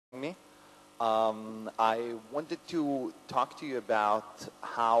Me. I wanted to talk to you about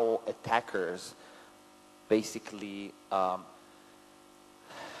how attackers basically, how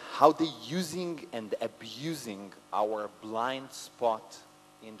they're using and abusing our blind spot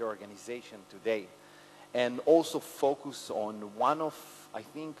in the organization today, and also focus on one of, I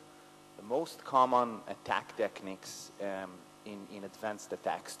think, the most common attack techniques in advanced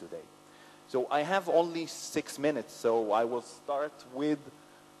attacks today. So I have only 6 minutes, so I will start with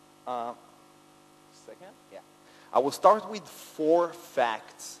I will start with 4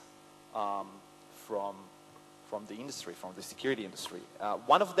 facts from the industry, from the security industry.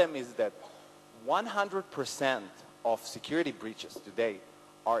 One of them is that 100% of security breaches today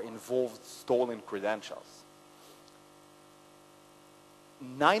are involved stolen credentials.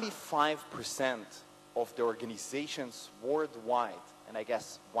 95% of the organizations worldwide, and I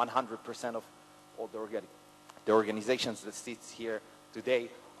guess 100% of all the organizations that sits here today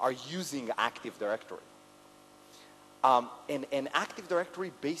are using Active Directory. And Active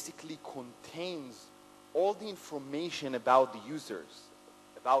Directory basically contains all the information about the users,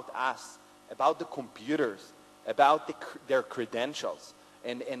 about us, about the computers, about their credentials,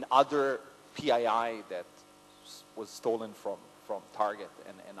 and other PII that was stolen from Target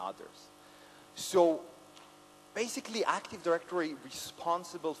and others. So basically, Active Directory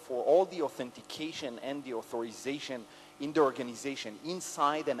responsible for all the authentication and the authorization in the organization,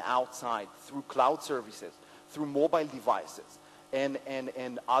 inside and outside, through cloud services, through mobile devices, and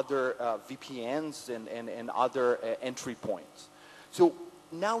other VPNs and other entry points. So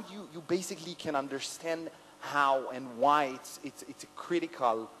now you basically can understand how and why it's a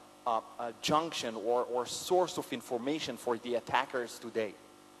critical junction or source of information for the attackers today.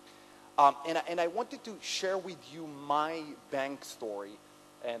 And I wanted to share with you my bank story,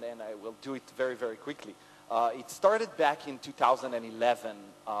 and I will do it very, very quickly. It started back in 2011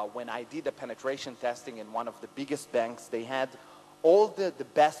 when I did a penetration testing in one of the biggest banks. They had all the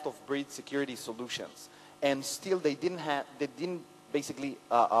best of breed security solutions, and still they didn't basically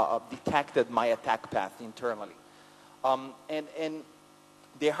detected my attack path internally. And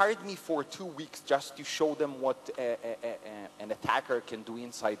they hired me for 2 weeks just to show them what an attacker can do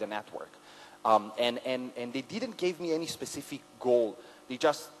inside the network. And they didn't give me any specific goal. They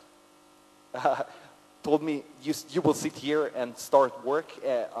just told me, you will sit here and start work.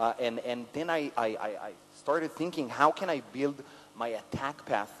 And then I started thinking, how can I build my attack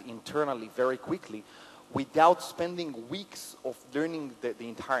path internally very quickly without spending weeks of learning the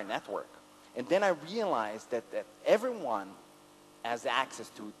entire network? And then I realized that everyone has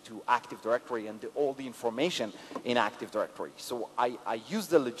access to Active Directory and all the information in Active Directory. So I used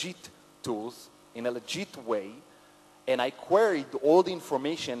the legit tools in a legit way, and I queried all the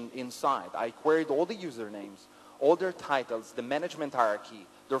information inside. I queried all the usernames, all their titles, the management hierarchy,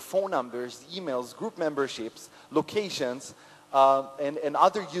 their phone numbers, emails, group memberships, locations, and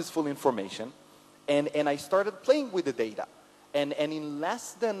other useful information. And I started playing with the data. And in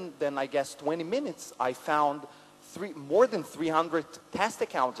less than I guess, 20 minutes, I found more than 300 test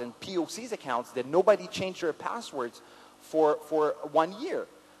accounts and POCs accounts that nobody changed their passwords for 1 year.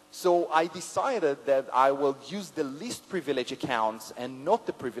 So I decided that I will use the least privileged accounts and not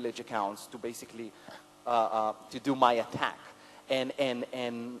the privileged accounts to basically to do my attack. And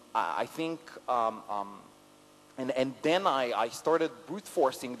I think and then I started brute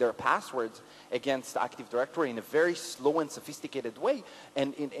forcing their passwords against Active Directory in a very slow and sophisticated way.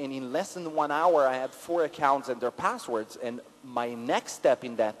 And in less than 1 hour, I had 4 accounts and their passwords. And my next step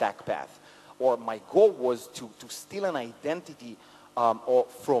in the attack path, or my goal, was to steal an identity or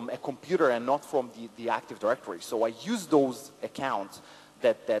from a computer and not from the Active Directory. So I used those accounts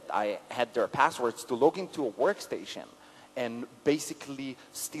that I had their passwords to log into a workstation and basically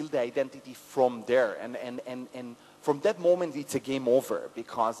steal the identity from there. And from that moment, it's a game over,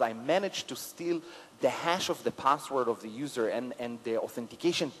 because I managed to steal the hash of the password of the user and the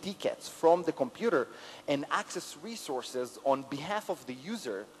authentication tickets from the computer and access resources on behalf of the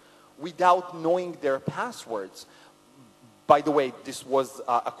user without knowing their passwords. By the way, this was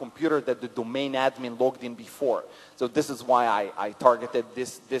a computer that the domain admin logged in before. So this is why I targeted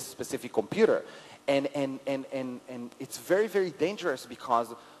this specific computer. And it's very, very dangerous,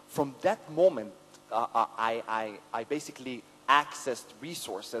 because from that moment, I basically accessed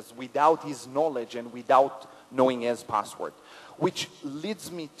resources without his knowledge and without knowing his password, which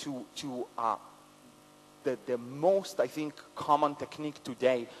leads me to the most, I think, common technique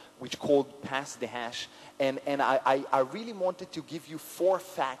today, which called pass the hash. And I really wanted to give you 4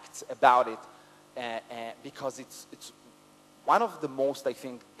 facts about it, because it's one of the most, I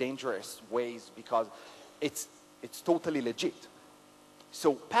think, dangerous ways, because it's totally legit.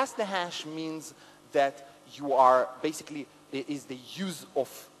 So pass the hash means that you are basically, is the use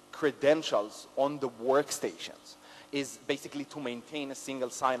of credentials on the workstations, is basically to maintain a single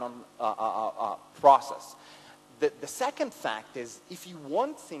sign-on process. The second fact is, if you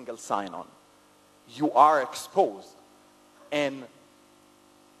want single sign-on, you are exposed and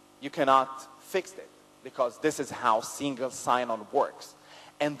you cannot fix it because this is how single sign-on works.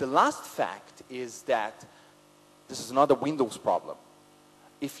 And the last fact is that this is not a Windows problem.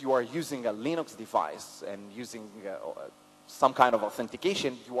 If you are using a Linux device and using some kind of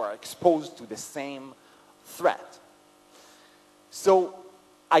authentication, you are exposed to the same threat. So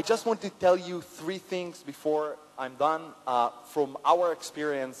I just want to tell you 3 things before I'm done. From our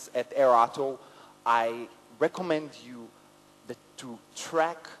experience at Aorato, I recommend you to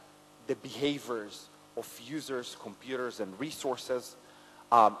track the behaviors of users, computers, and resources.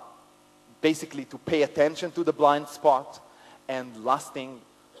 Basically to pay attention to the blind spot. And last thing,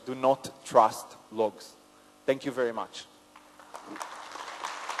 do not trust logs. Thank you very much.